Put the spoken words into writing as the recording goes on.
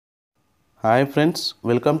Hi friends,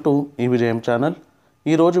 welcome to ఈవిజయం channel.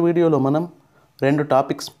 ఈరోజు వీడియోలో మనం రెండు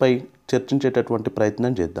టాపిక్స్పై చర్చించేటటువంటి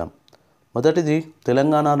ప్రయత్నం చేద్దాం. మొదటిది,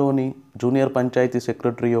 తెలంగాణలోని జూనియర్ పంచాయతీ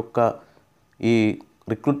సెక్రటరీ యొక్క ఈ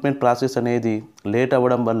రిక్రూట్మెంట్ ప్రాసెస్ అనేది లేట్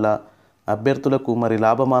అవ్వడం వల్ల అభ్యర్థులకు మరి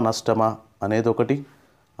లాభమా నష్టమా అనేది ఒకటి.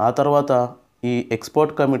 ఆ తర్వాత ఈ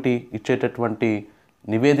ఎక్స్పర్ట్ కమిటీ ఇచ్చేటటువంటి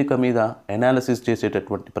నివేదిక మీద అనాలిసిస్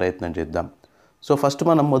చేసేటటువంటి ప్రయత్నం చేద్దాం. సో ఫస్ట్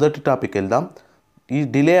మనం మొదటి టాపిక్ వెళ్దాం. ఈ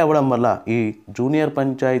డిలే అవ్వడం వల్ల ఈ జూనియర్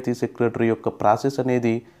పంచాయతీ సెక్రటరీ యొక్క ప్రాసెస్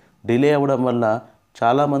అనేది డిలే అవ్వడం వల్ల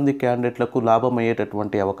చాలామంది క్యాండిడేట్లకు లాభం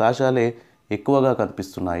అయ్యేటటువంటి అవకాశాలే ఎక్కువగా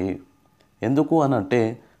కనిపిస్తున్నాయి. ఎందుకు అనంటే,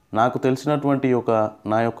 నాకు తెలిసినటువంటి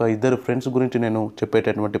నా యొక్క ఇద్దరు ఫ్రెండ్స్ గురించి నేను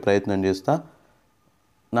చెప్పేటటువంటి ప్రయత్నం చేస్తా.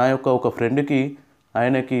 నా యొక్క ఒక ఫ్రెండ్కి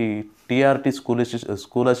ఆయనకి టీఆర్టీ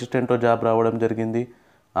స్కూల్ అసిస్టెంట్లో జాబ్ రావడం జరిగింది.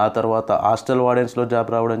 ఆ తర్వాత హాస్టల్ వార్డెన్స్లో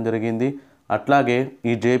జాబ్ రావడం జరిగింది. అట్లాగే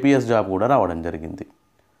ఈ జేపీఎస్ జాబ్ కూడా రావడం జరిగింది.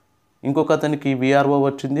 ఇంకొక అతనికి విఆర్ఓ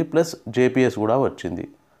వచ్చింది, ప్లస్ జేపీఎస్ కూడా వచ్చింది.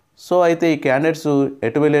 సో అయితే ఈ క్యాండిడేట్స్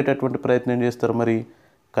ఎటు వెళ్ళేటటువంటి ప్రయత్నం చేస్తారు? మరి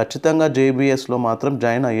ఖచ్చితంగా జేబీఎస్లో మాత్రం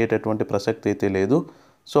జాయిన్ అయ్యేటటువంటి ప్రసక్తి అయితే లేదు.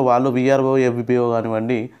 సో వాళ్ళు విఆర్ఓ ఎవిబిఓ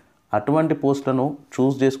కానివ్వండి, అటువంటి పోస్టులను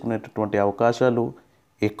చూస్ చేసుకునేటటువంటి అవకాశాలు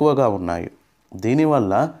ఎక్కువగా ఉన్నాయి.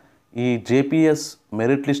 దీనివల్ల ఈ జేపీఎస్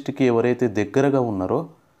మెరిట్ లిస్ట్కి ఎవరైతే దగ్గరగా ఉన్నారో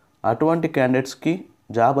అటువంటి క్యాండిడేట్స్కి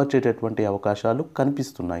జాబ్ వచ్చేటటువంటి అవకాశాలు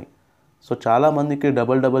కనిపిస్తున్నాయి. సో చాలామందికి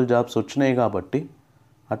డబల్ జాబ్స్ వచ్చినాయి కాబట్టి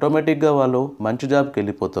ఆటోమేటిక్గా వాళ్ళు మంచి జాబ్కి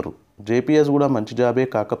వెళ్ళిపోతారు. జేపీఎస్ కూడా మంచి జాబే,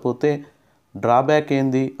 కాకపోతే డ్రాబ్యాక్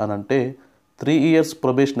ఏంది అని అంటే 3 years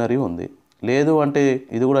ప్రొబేషనరీ ఉంది. లేదు అంటే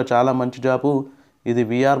ఇది కూడా చాలా మంచి జాబు, ఇది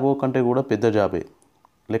విఆర్ఓ కంటే కూడా పెద్ద జాబే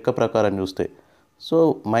లెక్క ప్రకారం చూస్తే. సో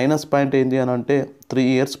మైనస్ పాయింట్ ఏంది అని అంటే 3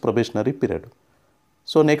 years probationary period.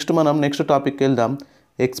 So next టాపిక్కి వెళ్దాం.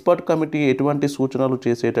 ఎక్స్పర్ట్ కమిటీ ఎటువంటి సూచనలు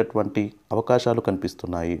చేసేటటువంటి అవకాశాలు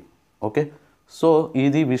కనిపిస్తున్నాయి. ఓకే, సో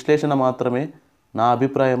ఇది విశ్లేషణ మాత్రమే, నా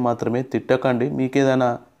అభిప్రాయం మాత్రమే. తిట్టకండి, మీకు ఏదైనా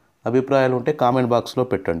అభిప్రాయాలు ఉంటే కామెంట్ బాక్స్లో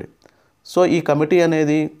పెట్టండి. సో ఈ కమిటీ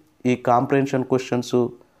అనేది ఈ కాంప్రహెన్షన్ క్వశ్చన్స్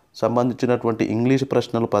సంబంధించినటువంటి ఇంగ్లీష్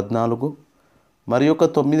ప్రశ్నలు 14 మరియు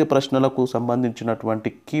 9 ప్రశ్నలకు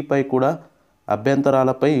సంబంధించినటువంటి కీపై కూడా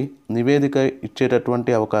అభ్యంతరాలపై నివేదిక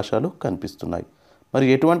ఇచ్చేటటువంటి అవకాశాలు కనిపిస్తున్నాయి. మరి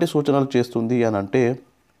ఎటువంటి సూచనలు చేస్తుంది అని అంటే,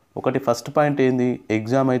 ఒకటి ఫస్ట్ పాయింట్ ఏంది,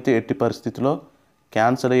 ఎగ్జామ్ అయితే ఎట్టి పరిస్థితిలో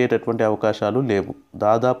క్యాన్సిల్ అయ్యేటటువంటి అవకాశాలు లేవు.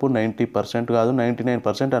 దాదాపు 90% కాదు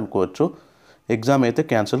 99% అనుకోవచ్చు, ఎగ్జామ్ అయితే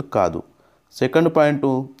క్యాన్సిల్ కాదు. సెకండ్ పాయింట్,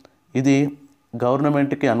 ఇది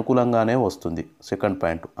గవర్నమెంట్కి అనుకూలంగానే వస్తుంది. సెకండ్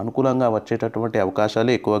పాయింట్, అనుకూలంగా వచ్చేటటువంటి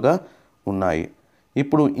అవకాశాలే ఎక్కువగా ఉన్నాయి.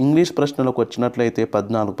 ఇప్పుడు ఇంగ్లీష్ ప్రశ్నలకు వచ్చినట్లయితే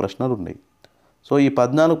 14 ప్రశ్నలు ఉన్నాయి. సో ఈ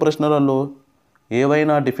 14 ప్రశ్నలలో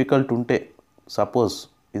ఏవైనా డిఫికల్ట్ ఉంటే, సపోజ్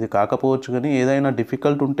ఇది కాకపోవచ్చు కానీ ఏదైనా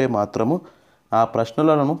డిఫికల్ట్ ఉంటే మాత్రము ఆ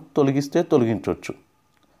ప్రశ్నలను తొలగించవచ్చు.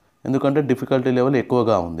 ఎందుకంటే డిఫికల్టీ లెవెల్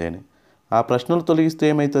ఎక్కువగా ఉంది అని. ఆ ప్రశ్నలు తొలగిస్తే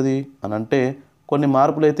ఏమవుతుంది అని అంటే, కొన్ని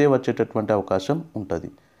మార్పులు అయితే వచ్చేటటువంటి అవకాశం ఉంటుంది.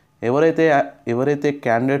 ఎవరైతే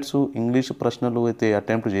క్యాండిడేట్స్ ఇంగ్లీష్ ప్రశ్నలు అయితే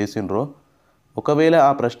అటెంప్ట్ చేసిండ్రో, ఒకవేళ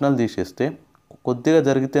ఆ ప్రశ్నలు తీసేస్తే కొద్దిగా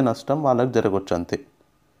జరిగితే నష్టం వాళ్ళకి జరగవచ్చు, అంతే.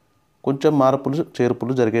 కొంచెం మార్పులు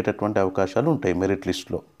చేర్పులు జరిగేటటువంటి అవకాశాలు ఉంటాయి మెరిట్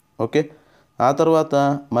లిస్ట్లో. ఓకే, ఆ తర్వాత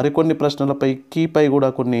మరికొన్ని ప్రశ్నలపై కీపై కూడా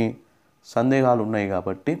కొన్ని సందేహాలు ఉన్నాయి.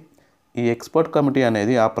 కాబట్టి ఈ ఎక్స్పర్ట్ కమిటీ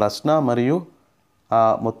అనేది ఆ ప్రశ్న మరియు ఆ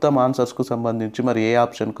మొత్తం ఆన్సర్స్కు సంబంధించి మరి ఏ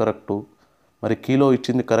ఆప్షన్ కరెక్టు, మరి కీలో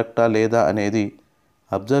ఇచ్చింది కరెక్టా లేదా అనేది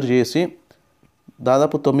అబ్జర్వ్ చేసి,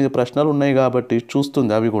 దాదాపు 9 ప్రశ్నలు ఉన్నాయి కాబట్టి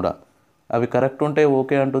చూస్తుంది. అవి కరెక్ట్ ఉంటే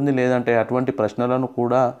ఓకే అంటుంది, లేదంటే అటువంటి ప్రశ్నలను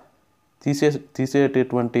కూడా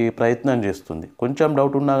తీసేటటువంటి ప్రయత్నం చేస్తుంది. కొంచెం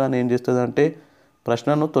డౌట్ ఉన్నా కానీ ఏం చేస్తుంది అంటే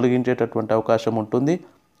ప్రశ్నను తొలగించేటటువంటి అవకాశం ఉంటుంది.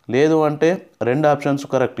 లేదు అంటే 2 ఆప్షన్స్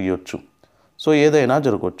కరెక్ట్ ఇవ్వచ్చు. సో ఏదైనా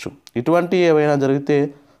జరగవచ్చు. ఇటువంటి ఏవైనా జరిగితే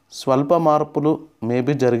స్వల్ప మార్పులు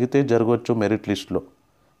మేబీ జరగవచ్చు మెరిట్ లిస్ట్లో.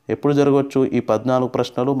 ఎప్పుడు జరగవచ్చు? ఈ 14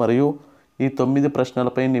 ప్రశ్నలు మరియు ఈ 9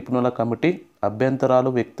 ప్రశ్నలపై నిపుణుల కమిటీ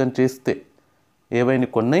అభ్యంతరాలు వ్యక్తం చేస్తే, ఏవైనా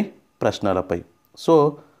కొన్ని ప్రశ్నలపై. సో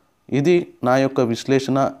ఇది నా యొక్క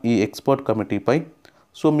విశ్లేషణ ఈ ఎక్స్పర్ట్ కమిటీపై.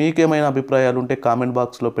 సో మీకేమైనా అభిప్రాయాలు ఉంటే కామెంట్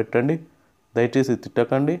బాక్స్లో పెట్టండి, దయచేసి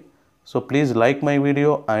తిట్టకండి. So please like my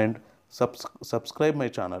video and subscribe my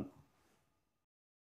channel.